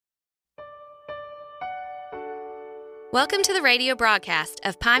Welcome to the radio broadcast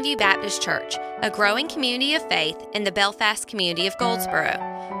of Pineview Baptist Church, a growing community of faith in the Belfast community of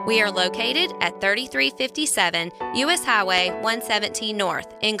Goldsboro. We are located at 3357 U.S. Highway 117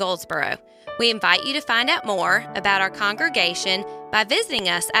 North in Goldsboro. We invite you to find out more about our congregation by visiting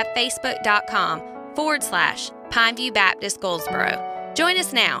us at facebook.com/Pineview Baptist Goldsboro. Join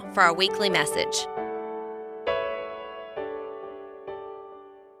us now for our weekly message.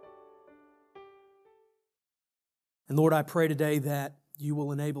 And Lord, I pray today that you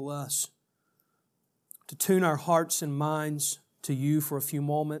will enable us to tune our hearts and minds to you for a few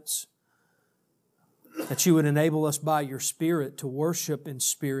moments, that you would enable us by your Spirit to worship in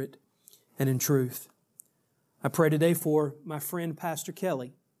spirit and in truth. I pray today for my friend Pastor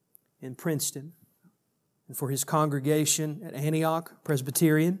Kelly in Princeton and for his congregation at Antioch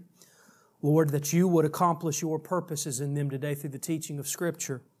Presbyterian. Lord, that you would accomplish your purposes in them today through the teaching of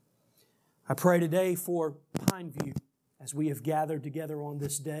Scripture. I pray today for Pineview as we have gathered together on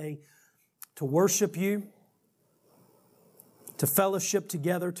this day to worship you, to fellowship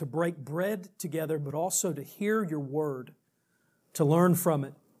together, to break bread together, but also to hear your word, to learn from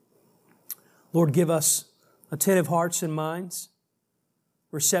it. Lord, give us attentive hearts and minds,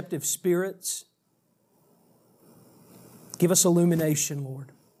 receptive spirits. Give us illumination,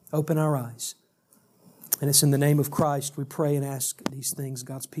 Lord. Open our eyes. And it's in the name of Christ we pray and ask these things,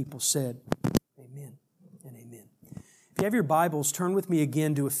 God's people said. Amen and amen. If you have your Bibles, turn with me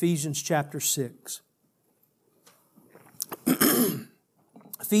again to Ephesians chapter 6.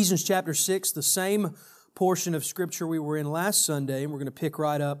 Ephesians chapter 6, the same portion of Scripture we were in last Sunday, and we're going to pick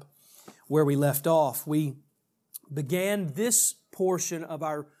right up where we left off. We began this portion of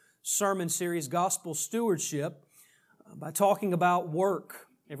our sermon series, Gospel Stewardship, by talking about work,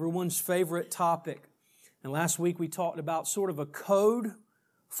 everyone's favorite topic. And last week we talked about sort of a code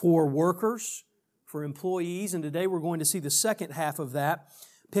for workers, for employees, and today we're going to see the second half of that.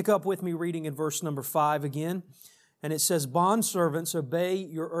 Pick up with me reading in verse number 5 again. And it says, "Bondservants, obey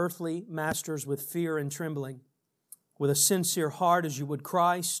your earthly masters with fear and trembling, with a sincere heart as you would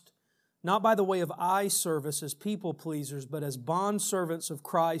Christ, not by the way of eye service as people pleasers, but as bondservants of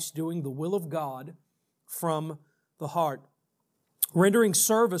Christ, doing the will of God from the heart, rendering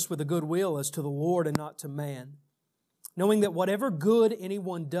service with a good will as to the Lord and not to man, knowing that whatever good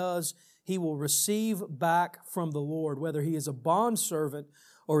anyone does, he will receive back from the Lord, whether he is a bondservant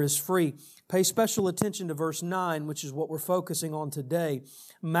or is free." Pay special attention to verse 9, which is what we're focusing on today.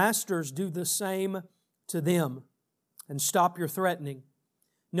 "Masters, do the same to them, and stop your threatening,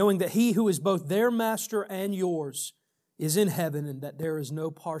 knowing that he who is both their master and yours is in heaven, and that there is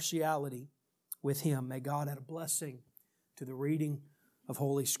no partiality with him." May God add a blessing to the reading of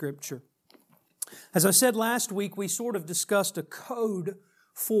Holy Scripture. As I said last week, we sort of discussed a code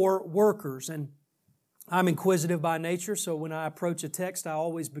for workers, and I'm inquisitive by nature, so when I approach a text, I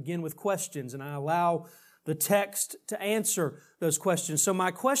always begin with questions, and I allow the text to answer those questions. So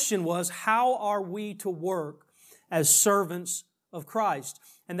my question was, how are we to work as servants of Christ?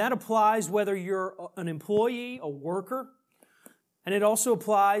 And that applies whether you're an employee, a worker, and it also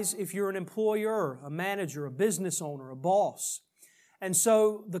applies if you're an employer, a manager, a business owner, a boss. And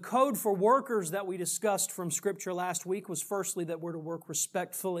so the code for workers that we discussed from Scripture last week was firstly that we're to work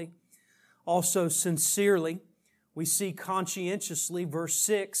respectfully, also sincerely. We see conscientiously, verse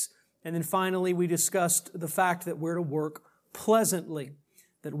 6. And then finally we discussed the fact that we're to work pleasantly,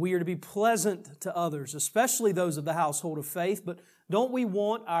 that we are to be pleasant to others, especially those of the household of faith. But don't we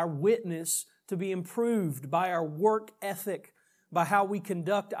want our witness to be improved by our work ethic, by how we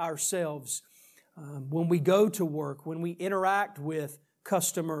conduct ourselves when we go to work, when we interact with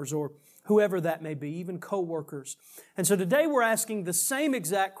customers or whoever that may be, even co-workers. And so today we're asking the same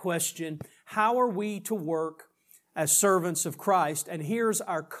exact question, how are we to work as servants of Christ? And here's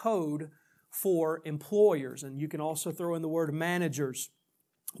our code for employers. And you can also throw in the word managers,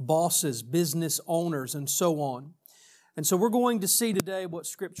 bosses, business owners, and so on. And so we're going to see today what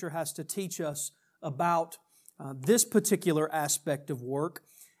Scripture has to teach us about this particular aspect of work.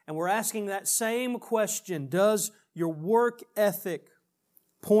 And we're asking that same question, does your work ethic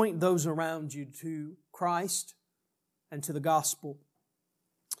point those around you to Christ and to the gospel?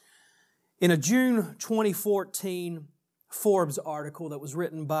 In a June 2014 Forbes article that was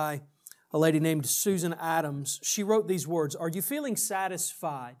written by a lady named Susan Adams, she wrote these words, "Are you feeling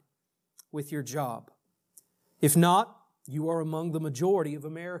satisfied with your job? If not, you are among the majority of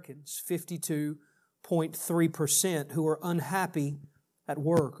Americans, 52.3%, who are unhappy at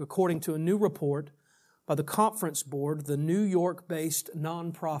work, according to a new report by the Conference Board, the New York-based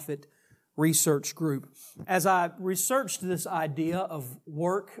nonprofit research group. As I researched this idea of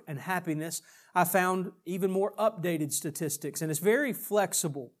work and happiness, I found even more updated statistics, and it's very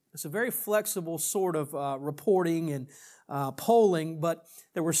flexible. It's a very flexible sort of reporting and polling, but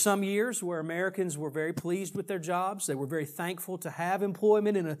there were some years where Americans were very pleased with their jobs. They were very thankful to have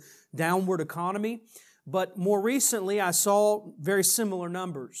employment in a downward economy. But more recently, I saw very similar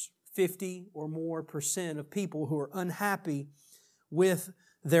numbers, 50 or more % of people who are unhappy with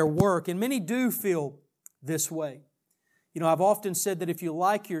their work. And many do feel this way. You know, I've often said that if you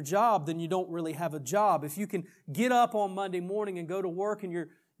like your job, then you don't really have a job. If you can get up on Monday morning and go to work and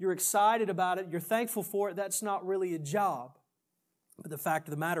you're excited about it, you're thankful for it, that's not really a job. But the fact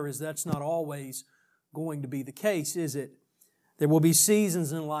of the matter is that's not always going to be the case, is it? There will be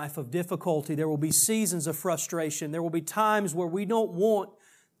seasons in life of difficulty. There will be seasons of frustration. There will be times where we don't want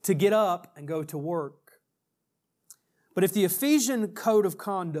to get up and go to work. But if the Ephesian code of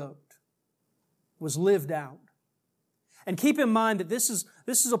conduct was lived out, and keep in mind that this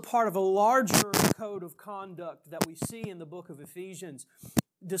is a part of a larger code of conduct that we see in the book of Ephesians,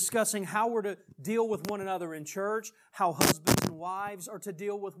 discussing how we're to deal with one another in church, how husbands and wives are to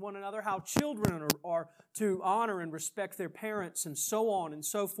deal with one another, how children are to honor and respect their parents, and so on and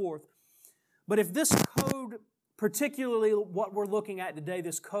so forth. But if this code, particularly what we're looking at today,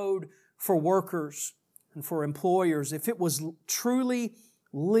 this code for workers and for employers, if it was truly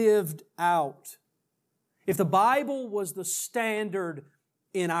lived out, if the Bible was the standard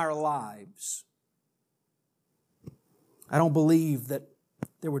in our lives, I don't believe that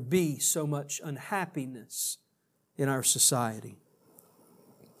there would be so much unhappiness in our society.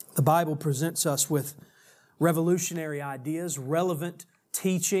 The Bible presents us with revolutionary ideas, relevant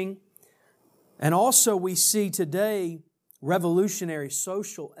teaching, and also we see today revolutionary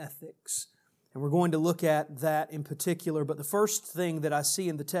social ethics. And we're going to look at that in particular. But the first thing that I see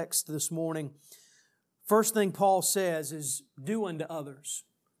in the text this morning, first thing Paul says is, do unto others.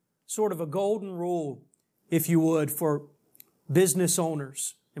 Sort of a golden rule, if you would, for business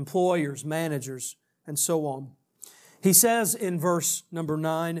owners, employers, managers, and so on. He says in verse number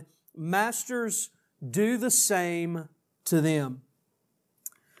 9, masters, do the same to them.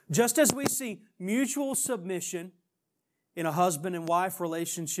 Just as we see mutual submission in a husband and wife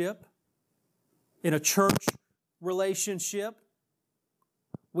relationship, in a church relationship,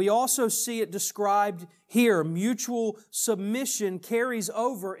 we also see it described here. Mutual submission carries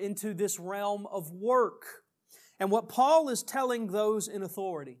over into this realm of work. And what Paul is telling those in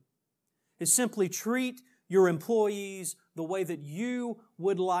authority is simply treat your employees the way that you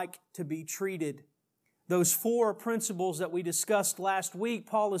would like to be treated. Those 4 principles that we discussed last week,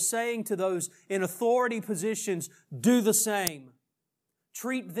 Paul is saying to those in authority positions, do the same.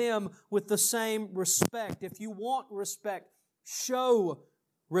 Treat them with the same respect. If you want respect, show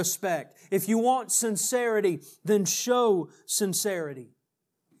respect. If you want sincerity, then show sincerity.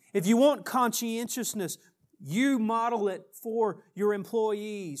 If you want conscientiousness, you model it for your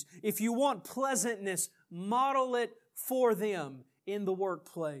employees. If you want pleasantness, model it for them in the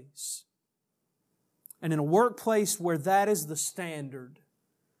workplace. And in a workplace where that is the standard,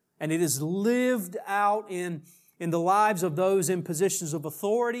 and it is lived out in the lives of those in positions of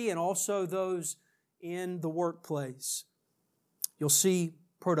authority and also those in the workplace, you'll see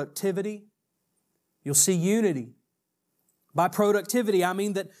productivity, you'll see unity. By productivity, I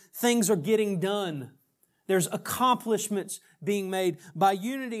mean that things are getting done. There's accomplishments being made. By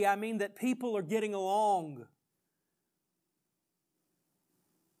unity, I mean that people are getting along.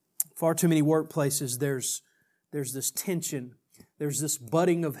 Far too many workplaces, there's this tension. There's this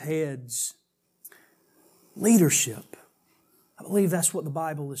butting of heads. Leadership. I believe that's what the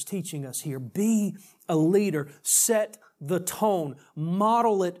Bible is teaching us here. Be a leader. Set the tone.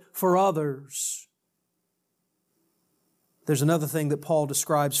 Model it for others. There's another thing that Paul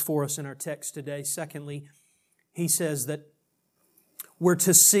describes for us in our text today. Secondly, he says that we're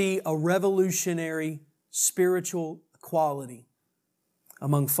to see a revolutionary spiritual equality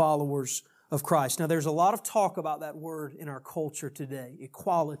among followers of Christ. Now, there's a lot of talk about that word in our culture today,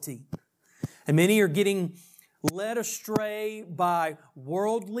 equality. And many are getting led astray by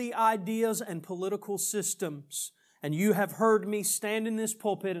worldly ideas and political systems. And you have heard me stand in this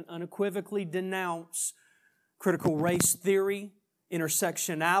pulpit and unequivocally denounce critical race theory,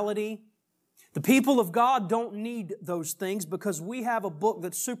 intersectionality. The people of God don't need those things because we have a book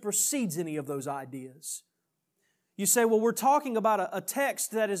that supersedes any of those ideas. You say, well, we're talking about a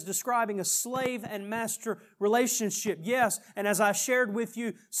text that is describing a slave and master relationship. Yes, and as I shared with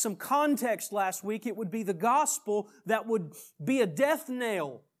you some context last week, it would be the gospel that would be a death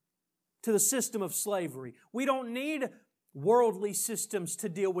nail to the system of slavery. We don't need worldly systems to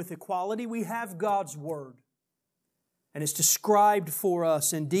deal with equality. We have God's Word. And it's described for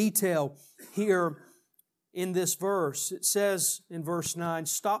us in detail here in this verse. It says in verse 9,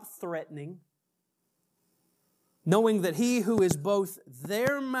 "Stop threatening, knowing that He who is both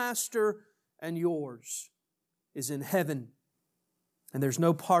their master and yours is in heaven, and there's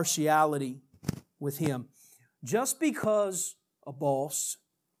no partiality with Him." Just because a boss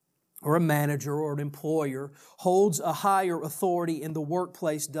or a manager or an employer holds a higher authority in the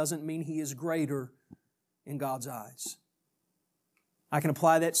workplace doesn't mean he is greater in God's eyes. I can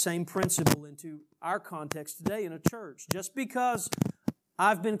apply that same principle into our context today in a church. Just because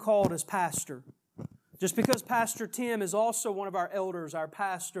I've been called as pastor, just because Pastor Tim is also one of our elders, our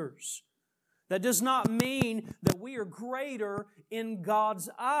pastors, that does not mean that we are greater in God's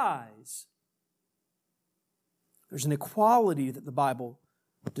eyes. There's an equality that the Bible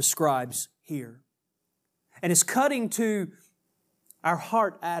describes here. And it's cutting to our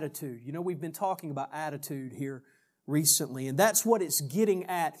heart attitude. You know, we've been talking about attitude here recently, and that's what it's getting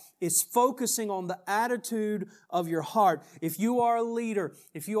at. It's focusing on the attitude of your heart. If you are a leader,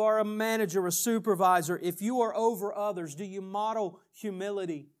 if you are a manager, a supervisor, if you are over others, do you model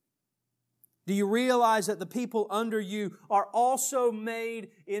humility? Do you realize that the people under you are also made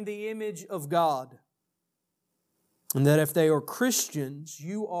in the image of God? And that if they are Christians,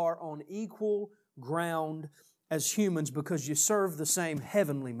 you are on equal ground as humans because you serve the same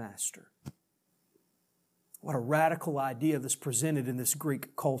heavenly master. What a radical idea that's presented in this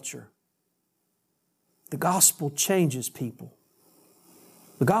Greek culture. The gospel changes people.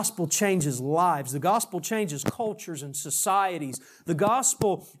 The gospel changes lives. The gospel changes cultures and societies. The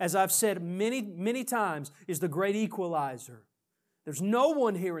gospel, as I've said many, many times, is the great equalizer. There's no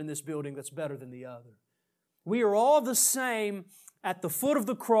one here in this building that's better than the other. We are all the same at the foot of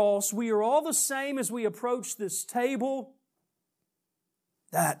the cross. We are all the same as we approach this table.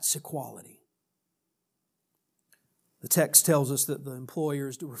 That's equality. The text tells us that the employer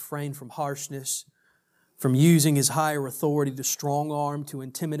is to refrain from harshness, from using his higher authority to strong-arm, to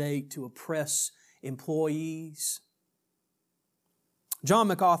intimidate, to oppress employees. John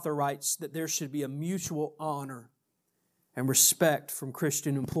MacArthur writes that there should be a mutual honor and respect from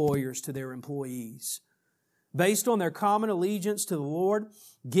Christian employers to their employees, based on their common allegiance to the Lord,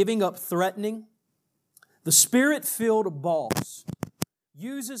 giving up threatening. The Spirit-filled boss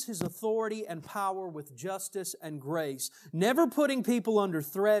uses his authority and power with justice and grace, never putting people under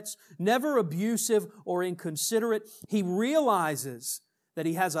threats, never abusive or inconsiderate. He realizes that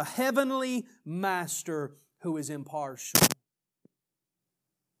he has a heavenly master who is impartial.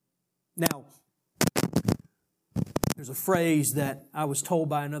 Now, there's a phrase that I was told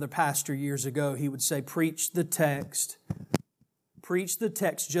by another pastor years ago. He would say, preach the text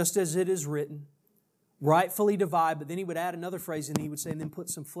just as it is written, rightfully divide, but then he would add another phrase and he would say, and then put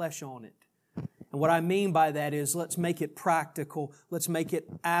some flesh on it. And what I mean by that is, let's make it practical. Let's make it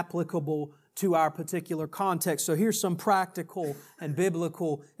applicable to our particular context. So here's some practical and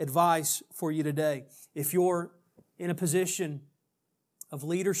biblical advice for you today. If you're in a position of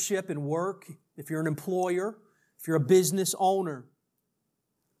leadership in work, if you're an employer, if you're a business owner,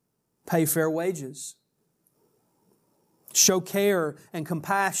 pay fair wages. Show care and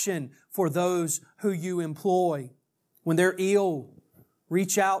compassion for those who you employ. When they're ill,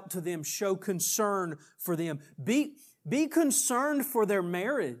 reach out to them. Show concern for them. Be concerned for their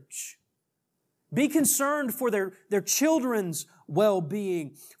marriage. Be concerned for their children's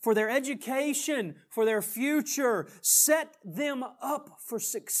well-being, for their education, for their future. Set them up for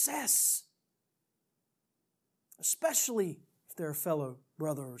success, especially if they're a fellow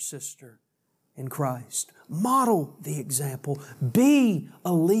brother or sister in Christ. Model the example. Be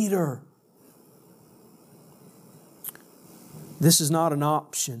a leader. This is not an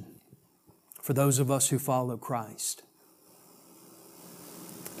option for those of us who follow Christ.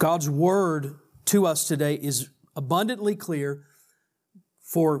 God's Word to us today is abundantly clear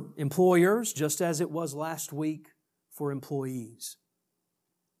for employers, just as it was last week for employees.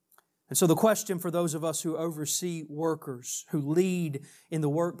 And so the question for those of us who oversee workers, who lead in the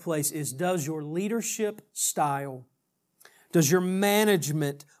workplace is, does your leadership style, does your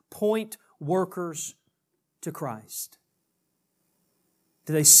management point workers to Christ?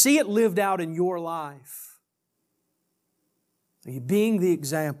 Do they see it lived out in your life? Are you being the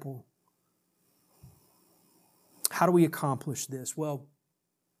example? How do we accomplish this? Well,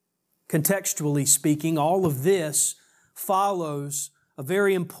 contextually speaking, all of this follows a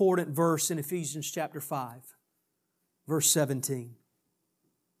very important verse in Ephesians chapter 5, verse 17.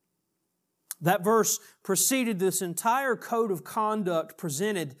 That verse preceded this entire code of conduct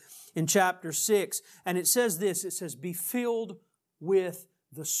presented in chapter 6. And it says this, it says, be filled with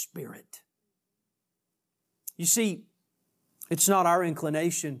the Spirit. You see, it's not our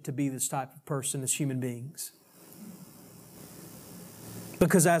inclination to be this type of person as human beings.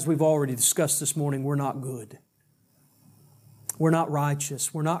 Because as we've already discussed this morning, we're not good. We're not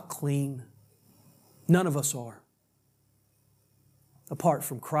righteous. We're not clean. None of us are. Apart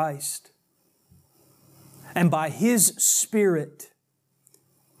from Christ. And by His Spirit,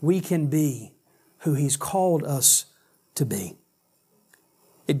 we can be who He's called us to be.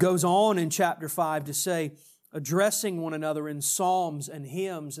 It goes on in chapter 5 to say, addressing one another in psalms and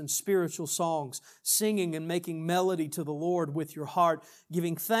hymns and spiritual songs, singing and making melody to the Lord with your heart,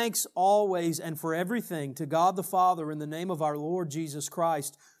 giving thanks always and for everything to God the Father in the name of our Lord Jesus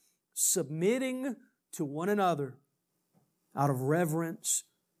Christ, submitting to one another out of reverence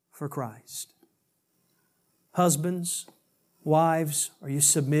for Christ. Husbands, wives, are you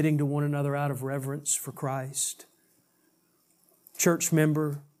submitting to one another out of reverence for Christ? Church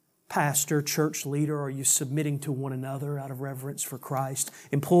member, pastor, church leader, are you submitting to one another out of reverence for Christ?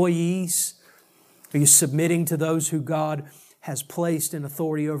 Employees, are you submitting to those who God has placed in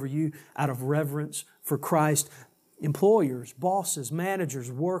authority over you out of reverence for Christ? Employers, bosses,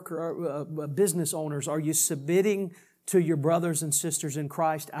 managers, business owners, are you submitting to your brothers and sisters in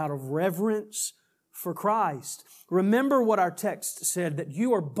Christ out of reverence for Christ? Remember what our text said, that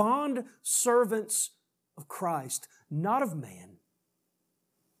you are bond servants of Christ, not of man,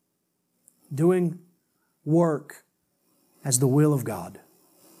 doing work as the will of God.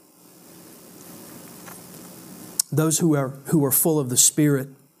 Those who are full of the Spirit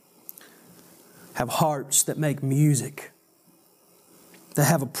have hearts that make music. They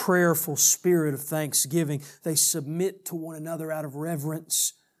have a prayerful spirit of thanksgiving. They submit to one another out of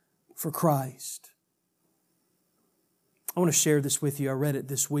reverence for Christ. I want to share this with you. I read it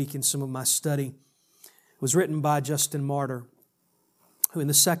this week in some of my study. It was written by Justin Martyr, who in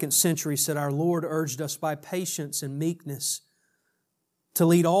the 2nd century said, our Lord urged us by patience and meekness to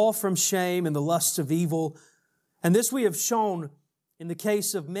lead all from shame and the lusts of evil. And this we have shown in the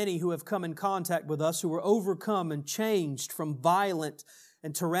case of many who have come in contact with us, who were overcome and changed from violent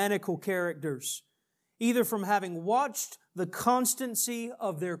and tyrannical characters, either from having watched the constancy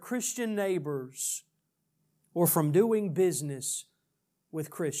of their Christian neighbors or from doing business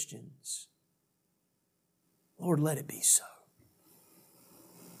with Christians. Lord, let it be so.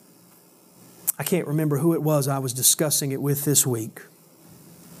 I can't remember who it was I was discussing it with this week.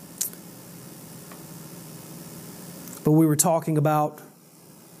 But we were talking about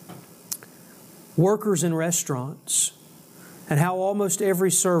workers in restaurants and how almost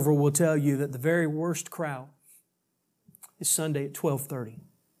every server will tell you that the very worst crowd is Sunday at 12:30.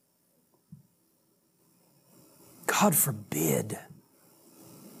 God forbid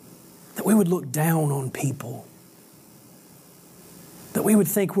that we would look down on people, that we would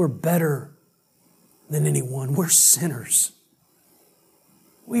think we're better than anyone. We're sinners.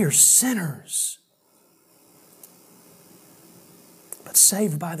 We are sinners, but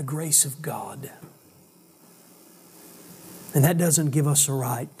saved by the grace of God. And that doesn't give us a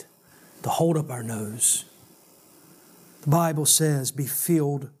right to hold up our nose. The Bible says, be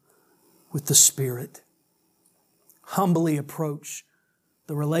filled with the Spirit. Humbly approach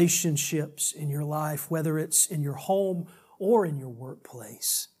the relationships in your life, whether it's in your home or in your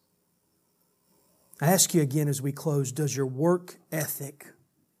workplace. I ask you again as we close, does your work ethic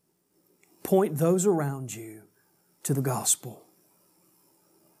point those around you to the gospel?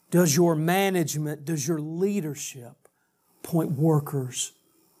 Does your management, does your leadership point workers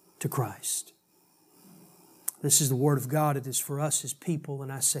to Christ? This is the Word of God. It is for us His people,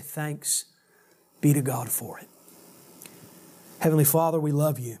 and I say thanks be to God for it. Heavenly Father, we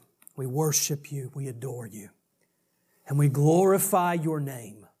love You. We worship You. We adore You. And we glorify Your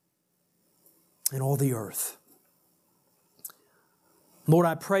name in all the earth. Lord,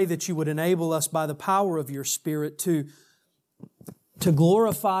 I pray that You would enable us by the power of Your Spirit to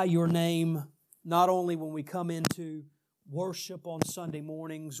glorify Your name, not only when we come into worship on Sunday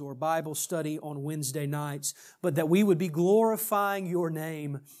mornings or Bible study on Wednesday nights, but that we would be glorifying Your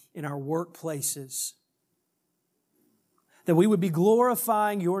name in our workplaces. That we would be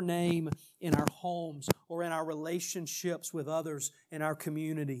glorifying Your name in our homes or in our relationships with others in our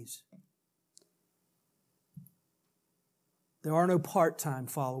communities. There are no part-time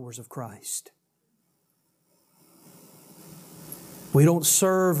followers of Christ. We don't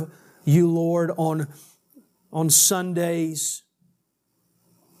serve You, Lord, on Sundays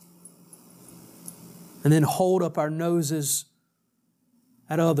and then hold up our noses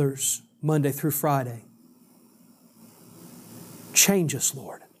at others Monday through Friday. Change us,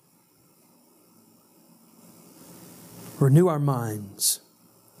 Lord. Renew our minds.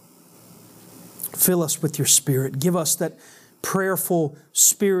 Fill us with your Spirit. Give us that prayerful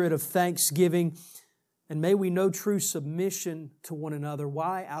spirit of thanksgiving. And may we know true submission to one another.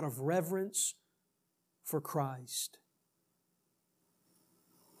 Why? Out of reverence for Christ.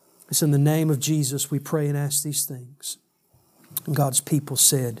 It's in the name of Jesus we pray and ask these things. And God's people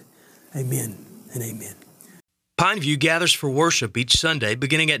said, amen and amen. Pineview gathers for worship each Sunday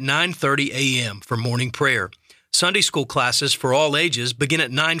beginning at 9:30 a.m. for morning prayer. Sunday school classes for all ages begin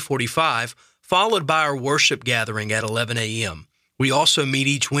at 9:45, followed by our worship gathering at 11 a.m. We also meet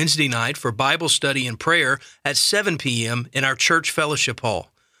each Wednesday night for Bible study and prayer at 7 p.m. in our church fellowship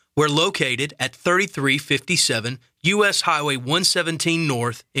hall. We're located at 3357 U.S. Highway 117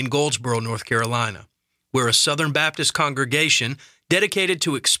 North in Goldsboro, North Carolina. We're a Southern Baptist congregation dedicated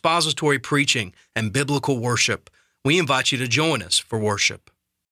to expository preaching and biblical worship. We invite you to join us for worship.